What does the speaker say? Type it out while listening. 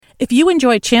If you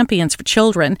enjoy Champions for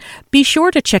Children, be sure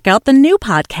to check out the new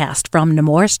podcast from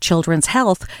Nemours Children's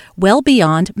Health, Well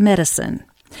Beyond Medicine.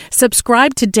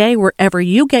 Subscribe today wherever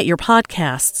you get your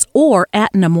podcasts or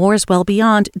at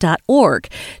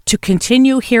nemourswellbeyond.org to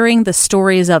continue hearing the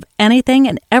stories of anything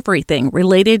and everything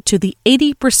related to the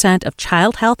 80% of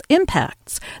child health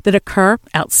impacts that occur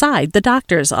outside the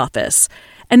doctor's office.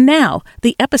 And now,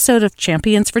 the episode of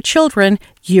Champions for Children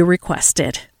you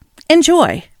requested.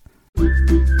 Enjoy!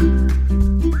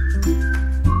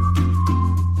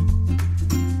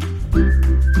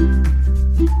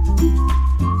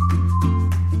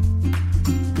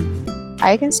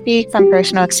 I can speak from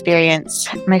personal experience.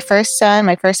 My first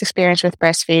experience with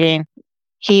breastfeeding,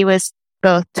 he was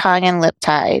both tongue and lip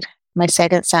tied. My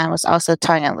second son was also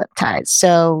tongue and lip tied.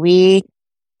 So we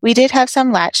did have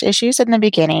some latch issues in the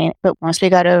beginning, but once we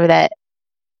got over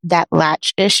that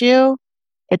latch issue,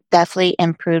 it definitely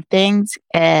improved things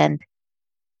and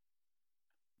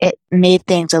it made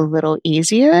things a little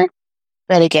easier.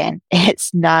 But again,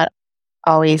 it's not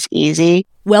always easy.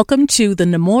 Welcome to the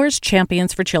Nemours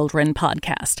Champions for Children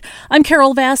podcast. I'm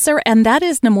Carol Vassar, and that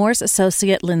is Nemours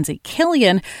associate Lindsay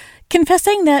Killian,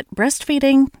 confessing that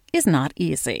breastfeeding is not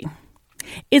easy.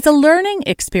 It's a learning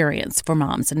experience for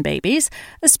moms and babies,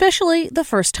 especially the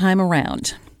first time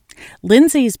around.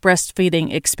 Lindsay's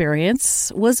breastfeeding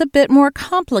experience was a bit more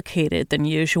complicated than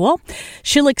usual.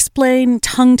 She'll explain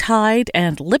tongue-tied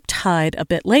and lip-tied a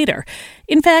bit later.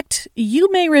 In fact,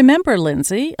 you may remember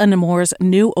Lindsay, a Nemours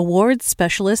New Awards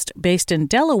specialist based in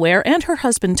Delaware, and her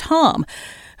husband Tom,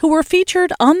 who were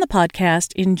featured on the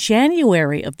podcast in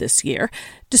January of this year,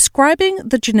 describing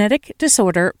the genetic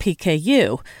disorder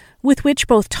PKU, with which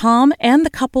both Tom and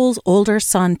the couple's older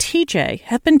son TJ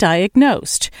have been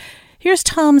diagnosed. Here's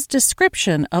Tom's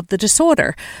description of the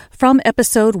disorder from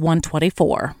episode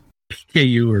 124.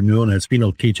 PKU, or known as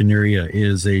phenylketonuria,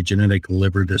 is a genetic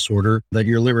liver disorder that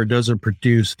your liver doesn't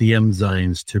produce the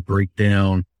enzymes to break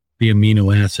down the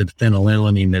amino acid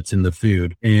phenylalanine that's in the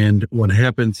food. And what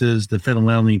happens is the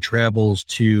phenylalanine travels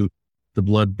to the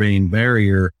blood-brain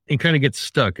barrier and kind of gets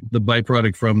stuck. The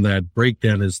byproduct from that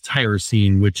breakdown is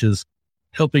tyrosine, which is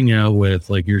helping out with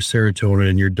like your serotonin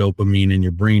and your dopamine in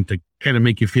your brain to kind of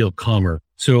make you feel calmer.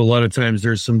 So a lot of times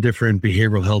there's some different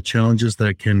behavioral health challenges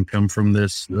that can come from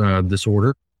this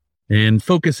disorder, and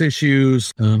focus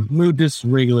issues, mood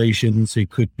dysregulations. It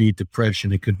could be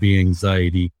depression. It could be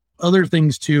anxiety. Other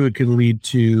things too, it can lead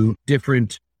to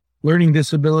different learning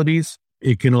disabilities.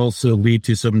 It can also lead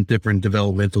to some different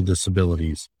developmental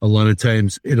disabilities. A lot of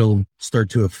times it'll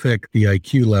start to affect the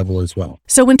IQ level as well.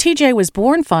 So when TJ was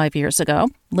born 5 years ago,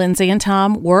 Lindsay and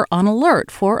Tom were on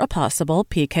alert for a possible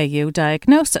PKU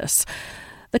diagnosis.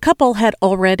 The couple had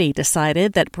already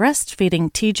decided that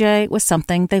breastfeeding TJ was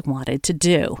something they wanted to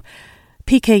do.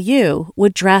 PKU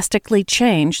would drastically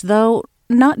change, though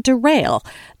not derail,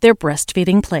 their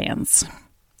breastfeeding plans.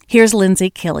 Here's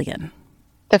Lindsay Killian.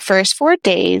 The first 4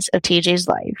 days of TJ's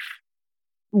life,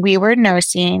 we were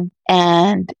nursing,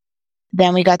 and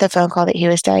then we got the phone call that he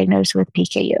was diagnosed with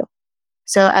PKU.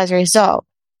 So as a result,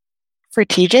 for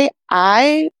TJ,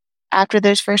 after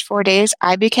those first 4 days,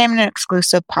 I became an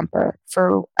exclusive pumper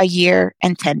for a year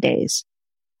and 10 days.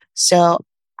 So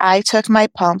I took my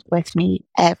pump with me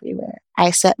everywhere.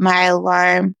 I set my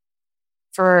alarm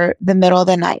for the middle of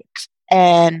the night.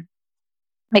 And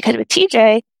because with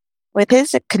TJ, with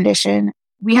his condition,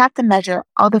 we have to measure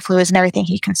all the fluids and everything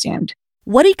he consumed.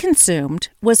 What he consumed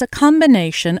was a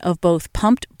combination of both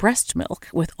pumped breast milk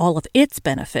with all of its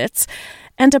benefits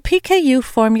and a PKU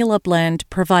formula blend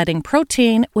providing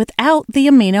protein without the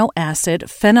amino acid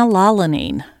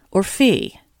phenylalanine, or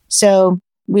Phe. So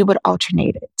we would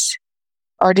alternate it.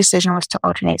 Our decision was to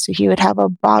alternate. So he would have a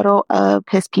bottle of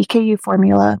his PKU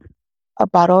formula, a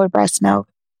bottle of breast milk,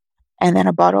 and then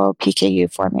a bottle of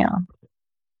PKU formula.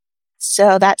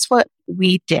 So that's what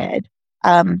we did.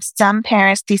 Some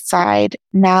parents decide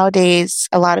nowadays,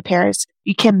 a lot of parents,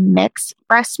 you can mix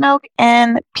breast milk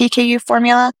and PKU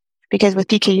formula, because with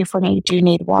PKU formula, you do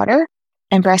need water,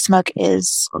 and breast milk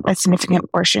is a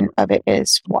significant portion of it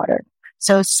is water.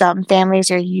 So some families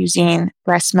are using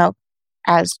breast milk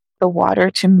as the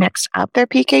water to mix up their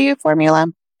PKU formula.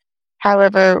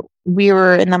 However, we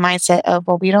were in the mindset of,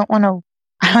 well,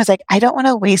 I was like, I don't want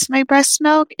to waste my breast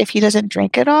milk if he doesn't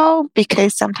drink it all,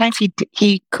 because sometimes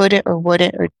he couldn't or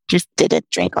wouldn't or just didn't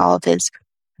drink all of his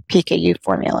PKU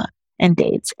formula in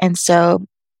days. And so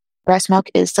breast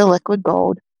milk is the liquid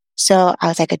gold. So I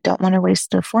was like, I don't want to waste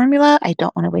the formula. I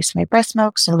don't want to waste my breast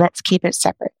milk. So let's keep it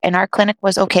separate. And our clinic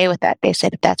was okay with that. They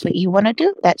said, if that's what you want to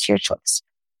do, that's your choice.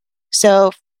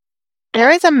 So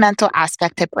there is a mental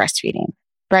aspect to breastfeeding.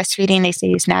 breastfeeding, they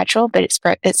say, is natural, but it's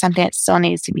something that still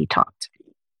needs to be taught.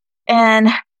 And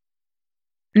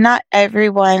not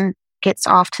everyone gets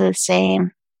off to the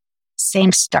same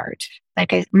start.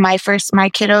 Like my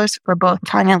kiddos were both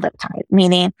tongue and lip tied,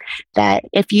 meaning that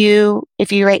if you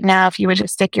right now, if you were to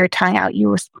stick your tongue out, you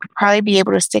would probably be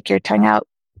able to stick your tongue out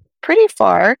pretty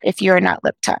far if you're not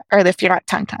lip tied or if you're not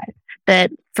tongue tied.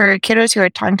 But for kiddos who are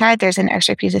tongue tied, there's an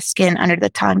extra piece of skin under the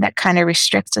tongue that kind of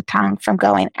restricts the tongue from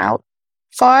going out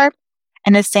far.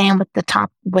 And the same with the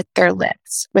top, with their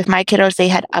lips. With my kiddos, they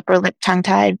had upper lip tongue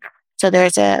tied. So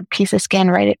there's a piece of skin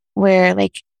right where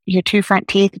like your two front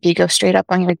teeth, if you go straight up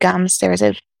on your gums, there's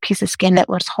a piece of skin that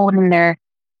was holding their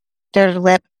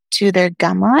lip to their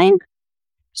gum line.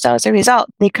 So as a result,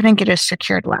 they couldn't get a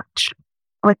secured latch.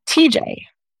 With TJ,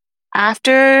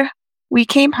 after we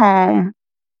came home,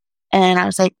 and I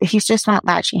was like, he's just not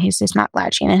latching.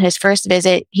 And his first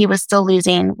visit, he was still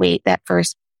losing weight that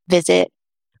first visit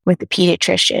with the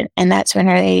pediatrician. And that's when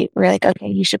they were like, okay,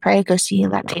 you should probably go see a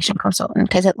lactation consultant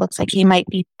because it looks like he might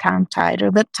be tongue tied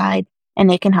or lip tied and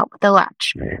they can help with the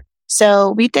latch.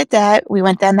 So we did that. We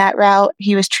went down that route.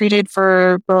 He was treated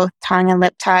for both tongue and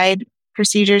lip tied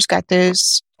procedures, got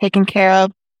those taken care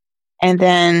of. And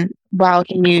then while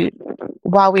we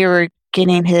were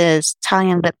getting his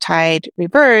tongue and lip tied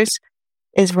reverse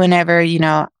is whenever,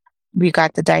 we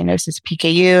got the diagnosis of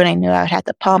PKU and I knew I would have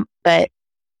to pump, but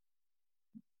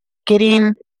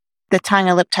getting the tongue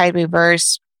and lip tied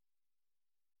reverse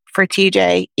for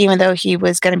TJ, even though I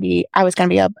was going to be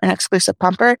an exclusive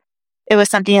pumper, it was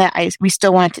something that we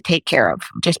still wanted to take care of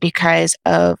just because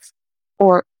of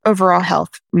overall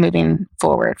health moving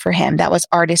forward for him. That was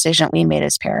our decision we made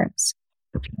as parents.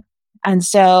 And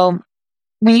so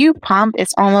when you pump,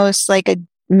 it's almost like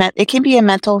it can be a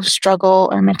mental struggle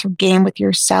or mental game with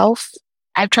yourself.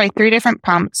 I've tried 3 different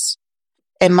pumps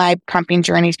in my pumping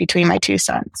journeys between my 2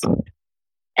 sons.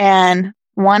 And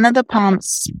one of the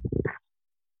pumps,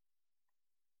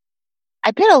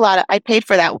 I paid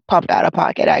for that pump out of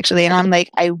pocket actually. And I'm like,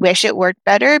 I wish it worked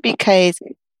better because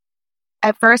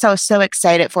at first I was so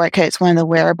excited for it because it's one of the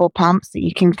wearable pumps that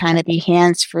you can kind of be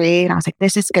hands free. And I was like,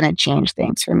 this is going to change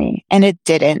things for me. And it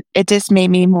didn't. It just made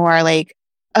me more like,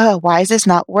 oh, why is this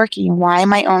not working? Why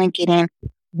am I only getting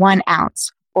 1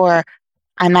 ounce or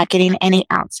I'm not getting any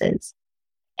ounces?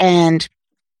 And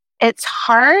it's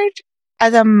hard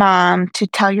as a mom to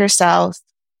tell yourself,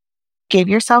 give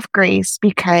yourself grace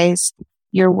because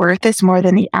your worth is more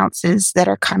than the ounces that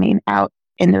are coming out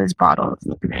in those bottles.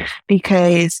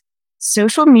 Because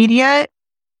social media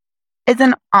is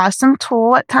an awesome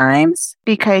tool at times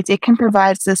because it can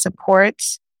provide the support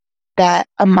that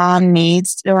a mom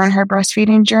needs during her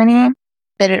breastfeeding journey,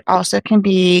 but it also can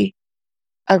be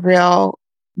a real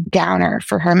downer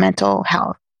for her mental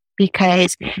health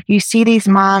because you see these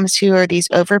moms who are these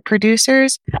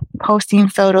overproducers posting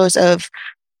photos of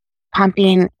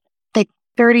pumping like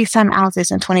 30 some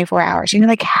ounces in 24 hours. You're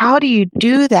like, how do you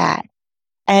do that?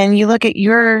 And you look at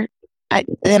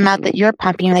the amount that you're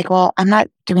pumping, you're like, well, I'm not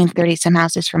doing 30 some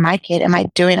ounces for my kid. Am I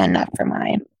doing enough for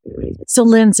mine? So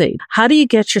Lindsay, how do you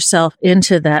get yourself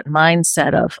into that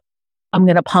mindset of, I'm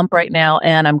going to pump right now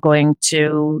and I'm going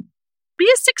to be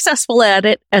as successful at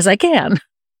it as I can?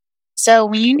 So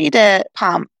when you need to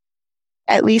pump,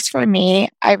 at least for me,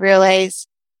 I realize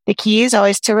the key is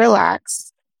always to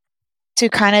relax, to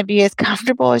kind of be as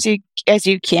comfortable as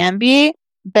you can be.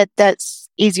 But that's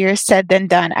easier said than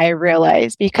done, I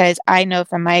realize, because I know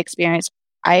from my experience,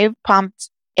 I've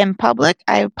pumped in public.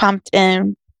 I've pumped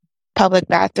in public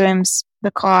bathrooms,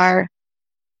 the car,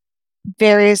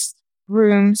 various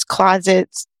rooms,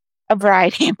 closets, a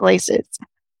variety of places.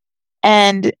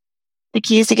 And the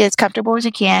key is to get as comfortable as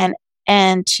you can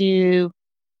and to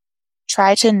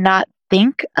try to not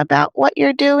think about what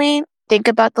you're doing. Think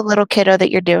about the little kiddo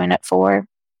that you're doing it for.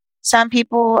 Some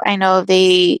people, I know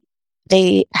they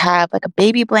have like a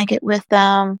baby blanket with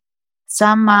them.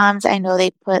 Some moms, I know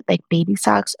they put like baby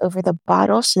socks over the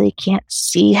bottle so they can't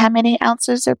see how many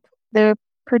ounces they're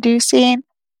producing.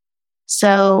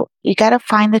 So you got to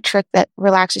find the trick that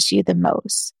relaxes you the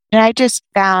most. And I just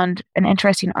found an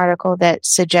interesting article that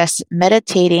suggests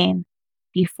meditating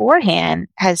beforehand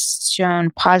has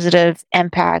shown positive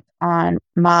impact on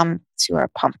moms who are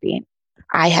pumping.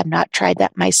 I have not tried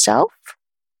that myself,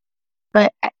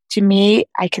 but to me,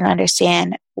 I can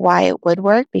understand why it would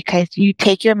work because you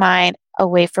take your mind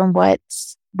away from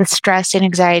what's the stress and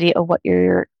anxiety of what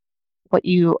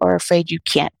you are afraid you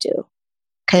can't do.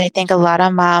 Because I think a lot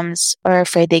of moms are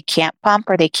afraid they can't pump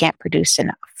or they can't produce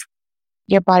enough.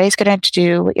 Your body's going to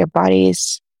do what your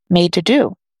body's made to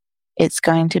do. It's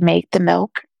going to make the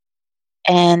milk.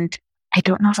 And I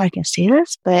don't know if I can say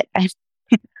this, but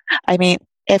I mean,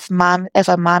 if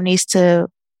a mom needs to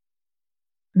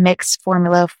mix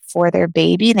formula for their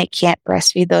baby and they can't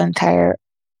breastfeed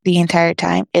the entire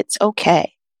time, it's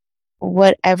okay.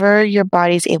 Whatever your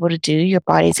body's able to do, your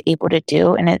body's able to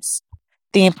do. And it's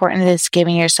the important is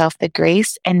giving yourself the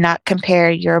grace and not compare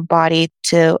your body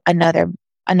to another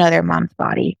mom's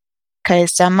body.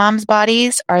 Because some moms'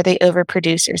 bodies are the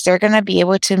overproducers. They're going to be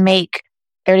able to make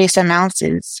 30 some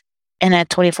ounces in a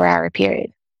 24-hour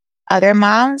period. Other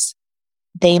moms,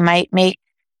 they might make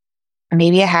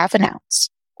maybe a half an ounce,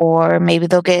 or maybe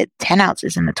they'll get 10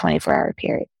 ounces in the 24-hour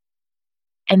period.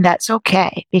 And that's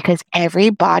okay, because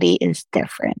every body is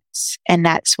different. And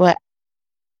that's what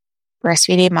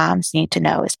breastfeeding moms need to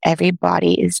know, is every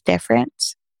body is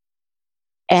different.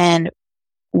 And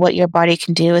what your body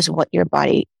can do is what your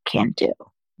body can do.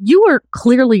 You are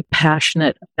clearly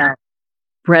passionate about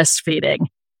breastfeeding.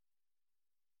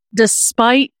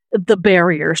 Despite the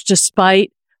barriers,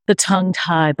 despite the tongue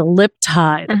tie, the lip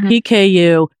tie, the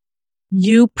PKU,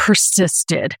 you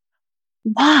persisted.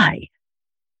 Why?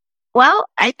 Well,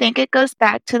 I think it goes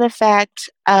back to the fact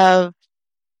of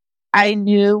I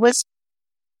knew it was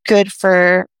good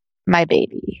for my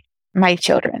baby, my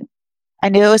children. I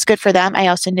knew it was good for them. I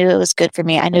also knew it was good for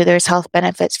me. I knew there's health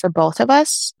benefits for both of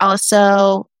us.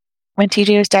 Also, when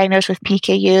TJ was diagnosed with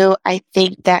PKU, I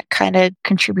think that kind of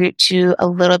contributed to a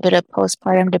little bit of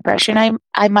postpartum depression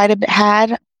I might have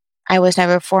had. I was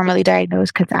never formally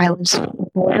diagnosed because I was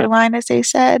borderline, as they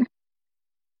said.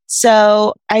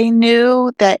 So I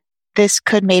knew that this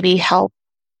could maybe help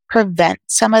prevent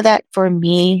some of that for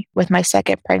me with my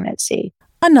second pregnancy.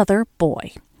 Another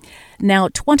boy. Now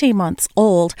 20 months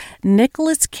old,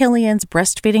 Nicholas Killian's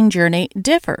breastfeeding journey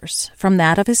differs from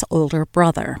that of his older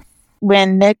brother.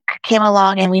 When Nick came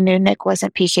along and we knew Nick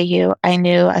wasn't PKU, I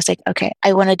was like, okay,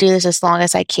 I want to do this as long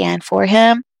as I can for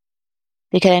him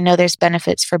because I know there's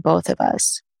benefits for both of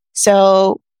us.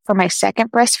 So for my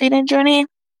second breastfeeding journey,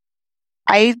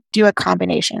 I do a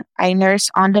combination. I nurse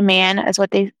on demand as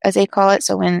they call it.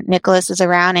 So when Nicholas is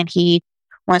around and he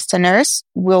wants to nurse,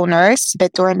 we'll nurse.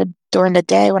 But during the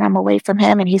day when I'm away from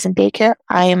him and he's in daycare,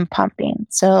 I am pumping.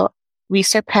 So we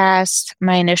surpassed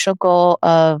my initial goal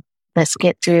of let's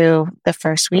get through the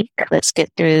first week. Let's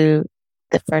get through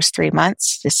the first 3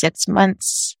 months, the 6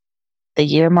 months, the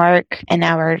year mark. And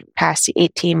now we're past the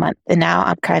 18 month. And now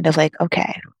I'm kind of like,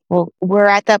 okay, well, we're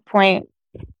at that point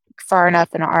far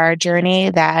enough in our journey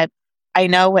that I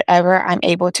know whatever I'm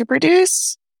able to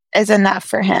produce is enough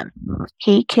for him.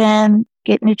 He can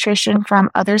get nutrition from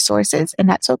other sources and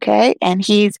that's okay. And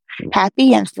he's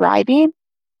happy and thriving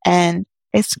and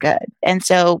it's good. And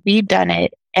so we've done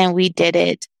it and we did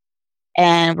it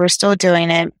and we're still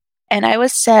doing it. And I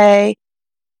would say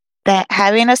that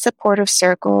having a supportive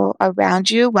circle around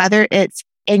you, whether it's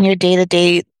in your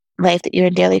day-to-day life that you're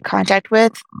in daily contact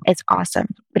with, it's awesome.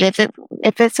 But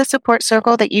if it's a support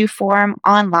circle that you form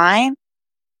online,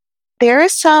 there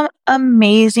is some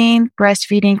amazing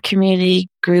breastfeeding community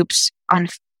groups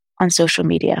on social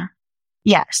media.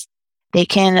 Yes, they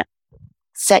can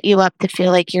set you up to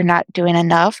feel like you're not doing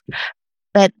enough,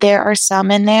 but there are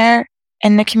some in there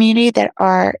in the community that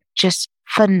are just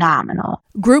phenomenal.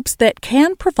 Groups that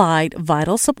can provide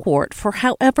vital support for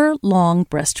however long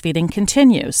breastfeeding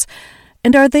continues,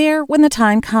 and are there when the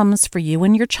time comes for you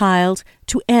and your child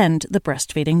to end the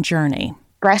breastfeeding journey.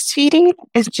 Breastfeeding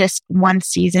is just one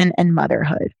season in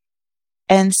motherhood.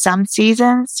 And some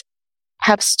seasons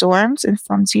have storms, and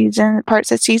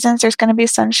parts of seasons, there's going to be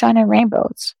sunshine and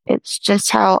rainbows. It's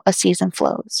just how a season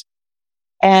flows.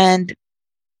 And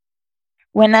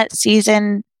when that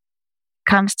season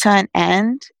comes to an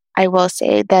end, I will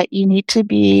say that you need to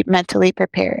be mentally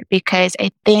prepared, because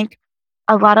I think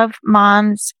a lot of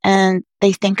moms, and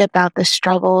they think about the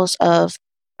struggles of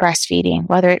breastfeeding,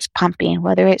 whether it's pumping,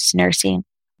 whether it's nursing.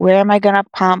 Where am I going to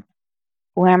pump?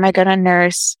 Where am I going to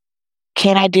nurse?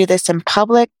 Can I do this in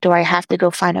public? Do I have to go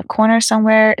find a corner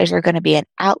somewhere? Is there going to be an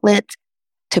outlet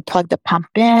to plug the pump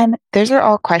in? Those are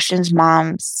all questions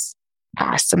moms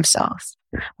ask themselves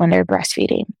when they're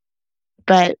breastfeeding.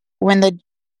 But when the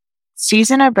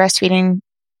season of breastfeeding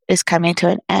is coming to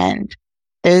an end,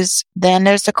 there's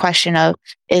the question of,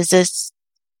 is this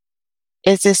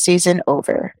season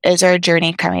over? Is our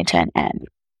journey coming to an end?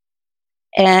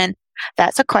 And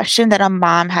that's a question that a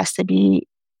mom has to be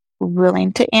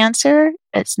willing to answer.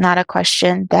 It's not a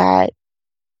question that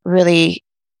really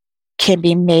can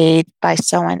be made by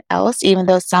someone else, even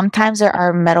though sometimes there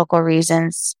are medical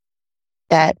reasons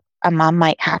that a mom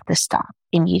might have to stop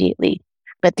immediately.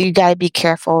 But you got to be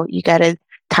careful. You got to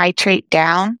titrate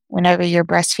down whenever you're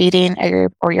breastfeeding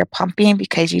or you're pumping,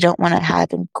 because you don't want to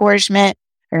have engorgement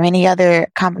or any other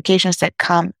complications that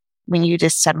come when you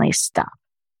just suddenly stop.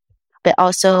 But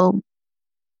also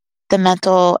the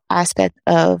mental aspect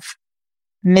of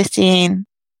missing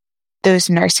those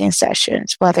nursing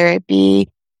sessions, whether it be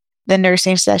the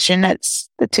nursing session that's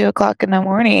the 2:00 in the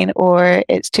morning or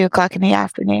it's 2:00 in the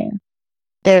afternoon.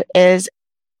 There is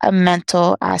a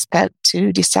mental aspect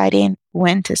to deciding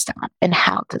when to stop and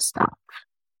how to stop.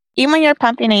 Even when you're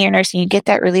pumping and you're nursing, you get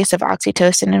that release of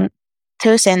oxytocin and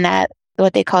tocin, that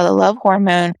what they call the love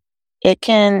hormone. It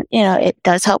can, it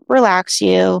does help relax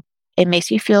you. It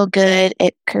makes you feel good.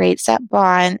 It creates that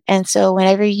bond. And so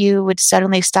whenever you would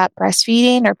suddenly stop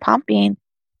breastfeeding or pumping,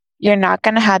 you're not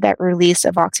going to have that release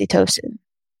of oxytocin.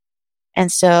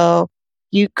 And so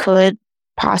you could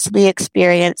possibly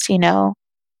experience,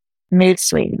 mood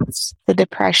swings, the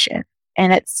depression.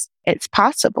 And it's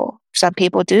possible. Some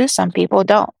people do, some people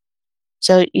don't.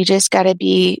 So you just got to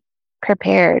be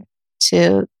prepared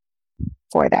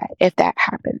for that if that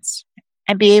happens.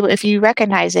 And be able, if you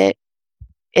recognize it,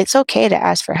 it's okay to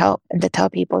ask for help and to tell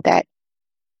people that,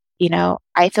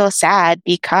 I feel sad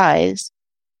because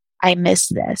I miss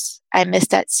this. I miss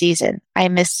that season. I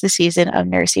miss the season of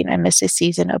nursing. I miss the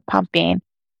season of pumping.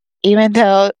 Even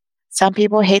though some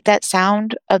people hate that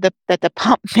sound of that the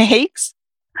pump makes,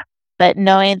 but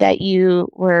knowing that you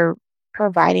were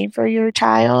providing for your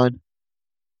child,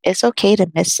 it's okay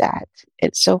to miss that.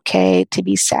 It's okay to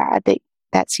be sad that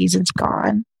that season's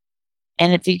gone.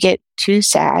 And if you get too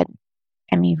sad,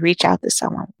 reach out to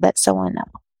someone, let someone know.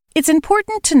 It's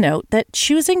important to note that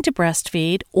choosing to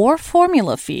breastfeed or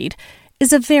formula feed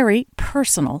is a very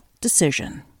personal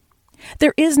decision.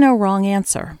 There is no wrong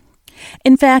answer.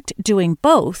 In fact, doing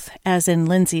both, as in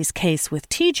Lindsay's case with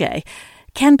TJ,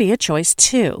 can be a choice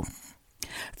too.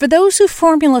 For those who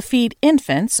formula feed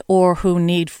infants or who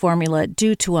need formula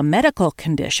due to a medical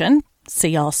condition,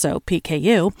 see also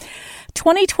PKU,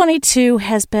 2022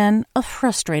 has been a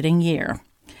frustrating year.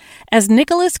 As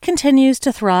Nicholas continues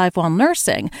to thrive while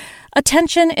nursing,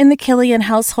 attention in the Killian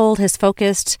household has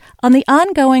focused on the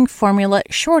ongoing formula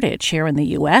shortage here in the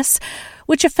U.S.,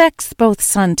 which affects both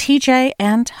son TJ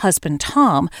and husband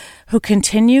Tom, who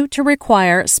continue to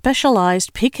require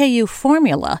specialized PKU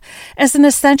formula as an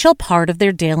essential part of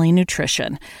their daily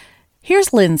nutrition.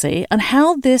 Here's Lindsay on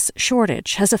how this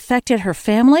shortage has affected her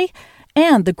family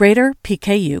and the greater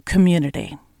PKU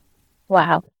community.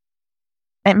 Wow.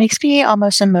 It makes me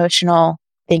almost emotional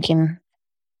thinking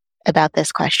about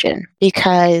this question,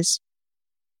 because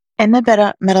in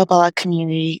the metabolic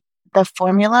community, the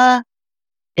formula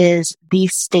is the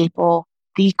staple,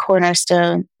 the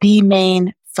cornerstone, the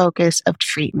main focus of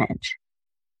treatment.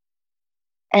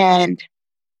 And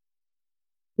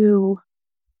you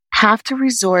have to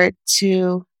resort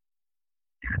to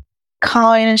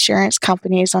calling insurance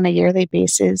companies on a yearly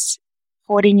basis,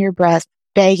 holding your breath,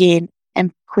 begging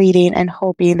and pleading and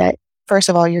hoping that, first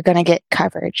of all, you're going to get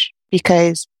coverage,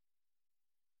 because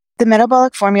the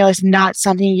metabolic formula is not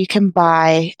something you can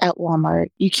buy at Walmart.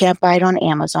 You can't buy it on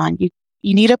Amazon. You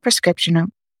need a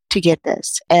prescription to get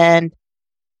this. And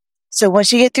so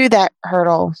once you get through that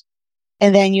hurdle,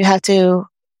 and then you have to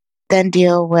then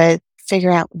deal with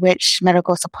figuring out which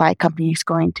medical supply company is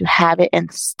going to have it in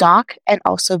stock and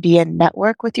also be in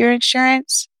network with your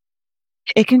insurance,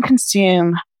 it can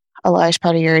consume a large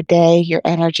part of your day, your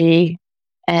energy,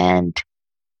 and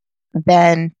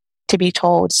then to be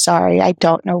told, sorry, I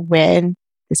don't know when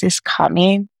this is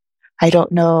coming. I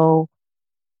don't know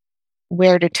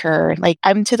where to turn. Like,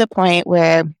 I'm to the point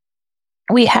where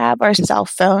we have our cell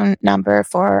phone number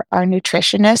for our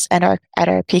nutritionist at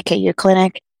our PKU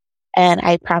clinic. And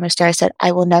I promised her, I said,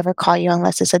 I will never call you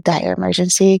unless it's a dire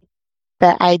emergency.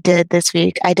 But I did this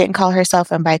week. I didn't call her cell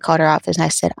phone, but I called her office and I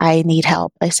said, I need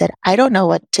help. I said, I don't know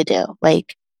what to do.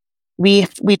 Like, we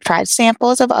tried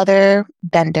samples of other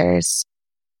vendors.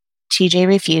 TJ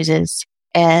refuses.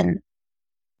 And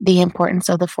the importance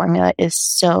of the formula is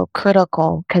so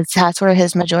critical, because that's where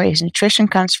his majority of his nutrition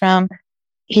comes from.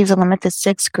 He's limited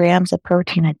 6 grams of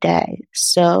protein a day.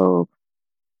 So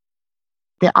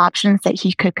the options that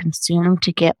he could consume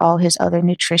to get all his other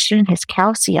nutrition, his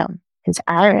calcium, his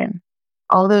iron,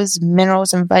 all those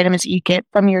minerals and vitamins that you get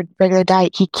from your regular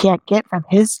diet, he can't get from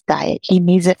his diet. He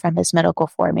needs it from his medical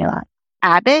formula.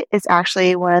 Abbott is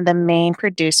actually one of the main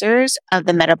producers of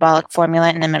the metabolic formula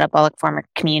in the metabolic formula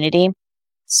community.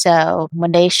 So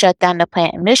when they shut down the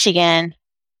plant in Michigan,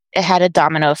 it had a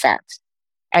domino effect.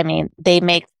 I mean, they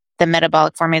make the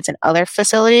metabolic formulas in other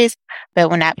facilities, but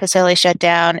when that facility shut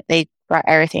down, they brought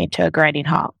everything to a grinding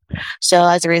halt. So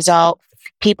as a result,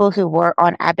 people who were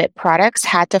on Abbott products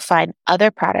had to find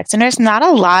other products. And there's not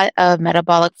a lot of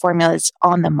metabolic formulas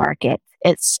on the market.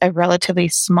 It's a relatively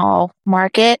small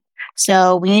market.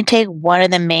 So we need to take one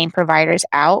of the main providers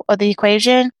out of the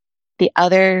equation. The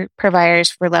other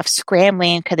providers were left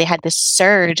scrambling because they had this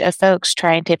surge of folks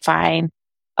trying to find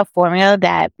a formula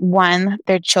that, one,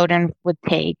 their children would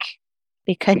take,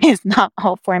 because not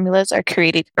all formulas are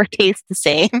created or taste the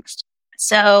same.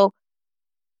 So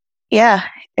yeah,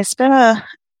 it's been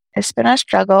a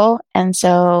struggle. And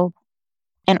so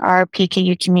in our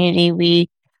PKU community,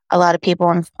 a lot of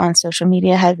people on social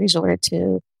media have resorted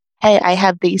to, hey, I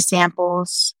have these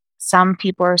samples. Some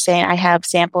people are saying, I have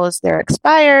samples, they're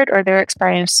expired or they're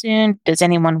expiring soon. Does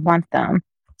anyone want them?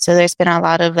 So there's been a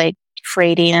lot of like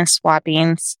trading and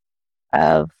swappings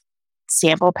of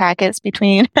sample packets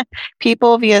between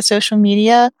people via social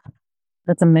media.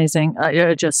 That's amazing.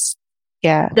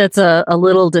 That's a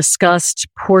little discussed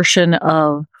portion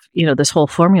of, this whole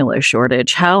formula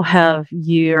shortage. How have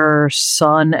your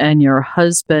son and your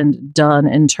husband done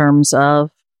in terms of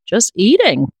just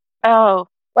eating? Oh,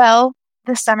 well,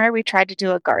 this summer we tried to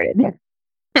do a garden.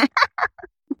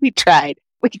 We tried.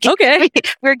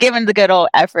 We're giving the good old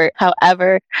effort.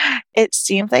 However, it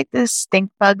seems like the stink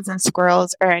bugs and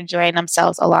squirrels are enjoying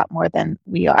themselves a lot more than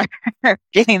we are,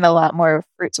 getting a lot more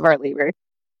fruits of our labor.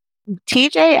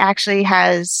 TJ actually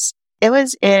it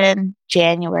was in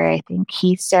January, I think,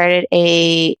 he started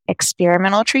a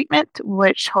experimental treatment,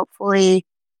 which hopefully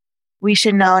we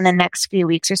should know in the next few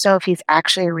weeks or so if he's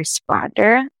actually a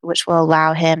responder, which will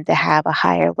allow him to have a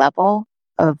higher level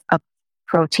of a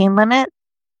protein limit.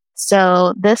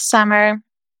 So this summer,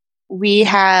 we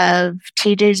have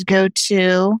TJ's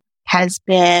go-to has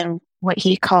been what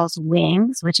he calls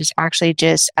wings, which is actually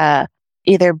just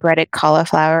either breaded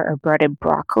cauliflower or breaded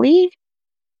broccoli.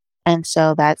 And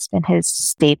so that's been his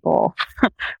staple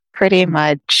pretty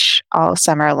much all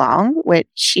summer long,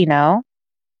 which,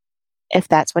 if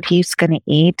that's what he's going to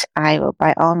eat, I will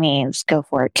by all means go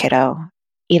for it, kiddo.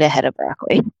 Eat a head of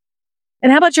broccoli.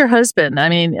 And how about your husband? I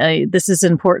mean, this is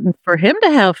important for him to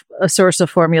have a source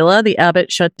of formula. The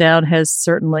Abbott shutdown has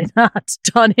certainly not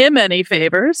done him any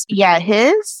favors. Yeah,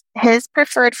 his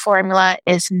preferred formula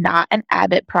is not an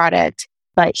Abbott product,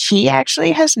 but he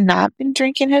actually has not been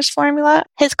drinking his formula.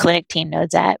 His clinic team knows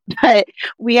that, but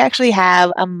we actually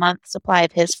have a month supply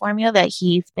of his formula that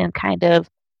he's been kind of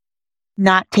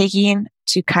not taking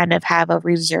to kind of have a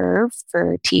reserve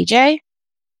for TJ,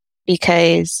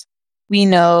 because we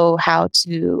know how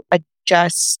to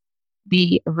adjust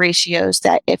the ratios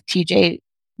that if TJ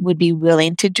would be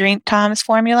willing to drink Tom's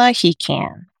formula, he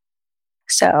can.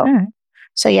 So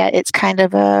yeah, it's kind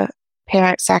of a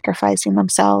parent sacrificing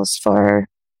themselves for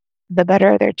the better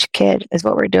of their kid is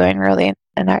what we're doing really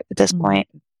at this point.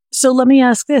 So let me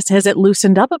ask this. Has it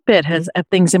loosened up a bit? Have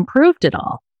things improved at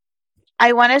all?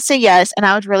 I want to say yes. And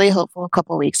I was really hopeful a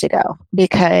couple of weeks ago,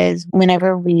 because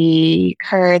whenever we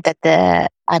heard that the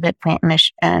Abbott plant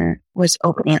mission was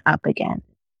opening up again,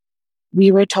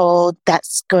 we were told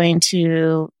that's going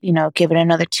to, give it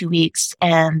another 2 weeks.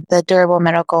 And the durable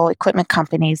medical equipment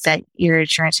companies that your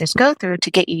insurances go through to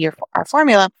get you our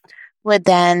formula would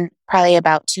then probably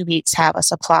about 2 weeks have a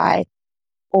supply,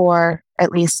 or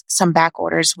at least some back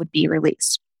orders would be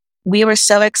released. We were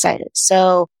so excited.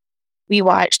 So we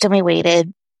watched and we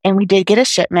waited, and we did get a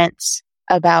shipment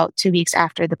about 2 weeks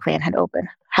after the plant had opened.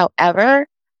 However,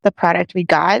 the product we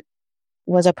got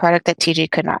was a product that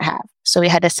TJ could not have. So we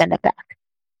had to send it back.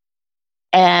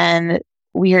 And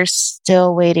we are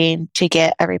still waiting to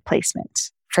get a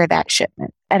replacement for that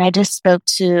shipment. And I just spoke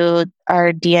to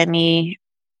our DME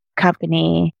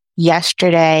company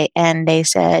yesterday, and they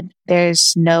said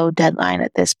there's no deadline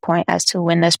at this point as to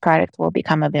when this product will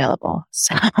become available.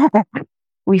 So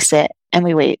we sit and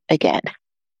we wait again.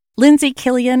 Lindsay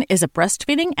Killian is a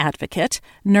breastfeeding advocate,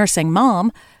 nursing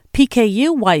mom,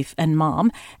 PKU wife and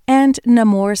mom, and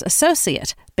Nemours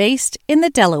associate based in the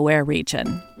Delaware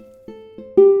region.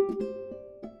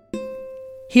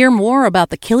 Hear more about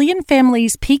the Killian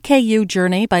family's PKU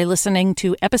journey by listening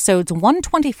to episodes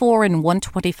 124 and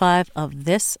 125 of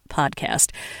this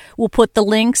podcast. We'll put the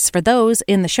links for those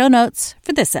in the show notes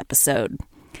for this episode.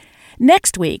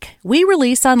 Next week, we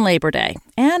release on Labor Day,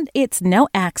 and it's no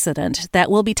accident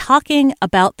that we'll be talking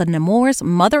about the Nemours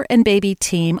mother and baby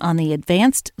team on the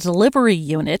Advanced Delivery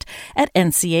Unit at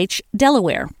NCH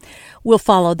Delaware. We'll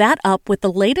follow that up with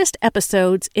the latest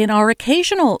episodes in our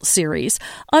occasional series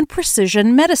on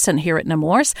precision medicine here at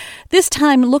Nemours, this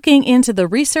time looking into the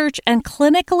research and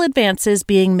clinical advances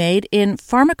being made in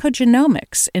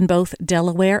pharmacogenomics in both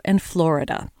Delaware and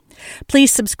Florida.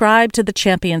 Please subscribe to the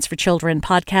Champions for Children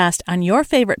podcast on your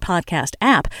favorite podcast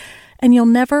app, and you'll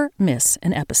never miss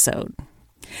an episode.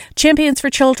 Champions for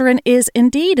Children is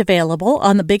indeed available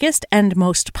on the biggest and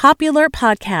most popular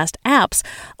podcast apps,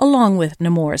 along with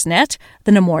Nemours Net,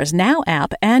 the Nemours Now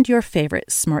app, and your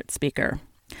favorite smart speaker.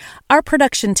 Our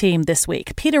production team this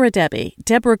week, Peter Adebi,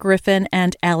 Deborah Griffin,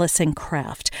 and Allison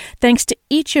Kraft. Thanks to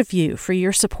each of you for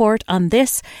your support on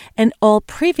this and all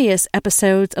previous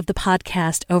episodes of the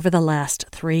podcast over the last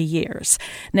 3 years.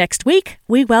 Next week,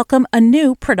 we welcome a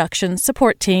new production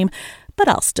support team, but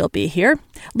I'll still be here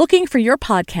looking for your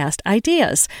podcast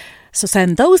ideas. So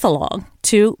send those along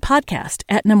to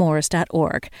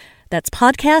podcast@nemours.org. That's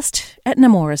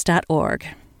podcast@nemours.org.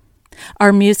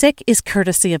 Our music is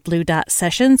courtesy of Blue Dot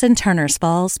Sessions in Turners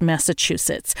Falls,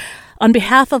 Massachusetts. On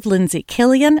behalf of Lindsay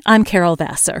Killian, I'm Carol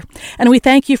Vassar, and we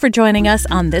thank you for joining us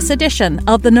on this edition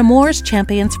of the Nemours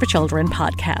Champions for Children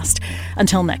podcast.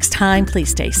 Until next time, please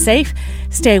stay safe,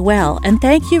 stay well, and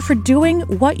thank you for doing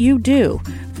what you do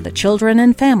for the children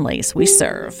and families we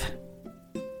serve.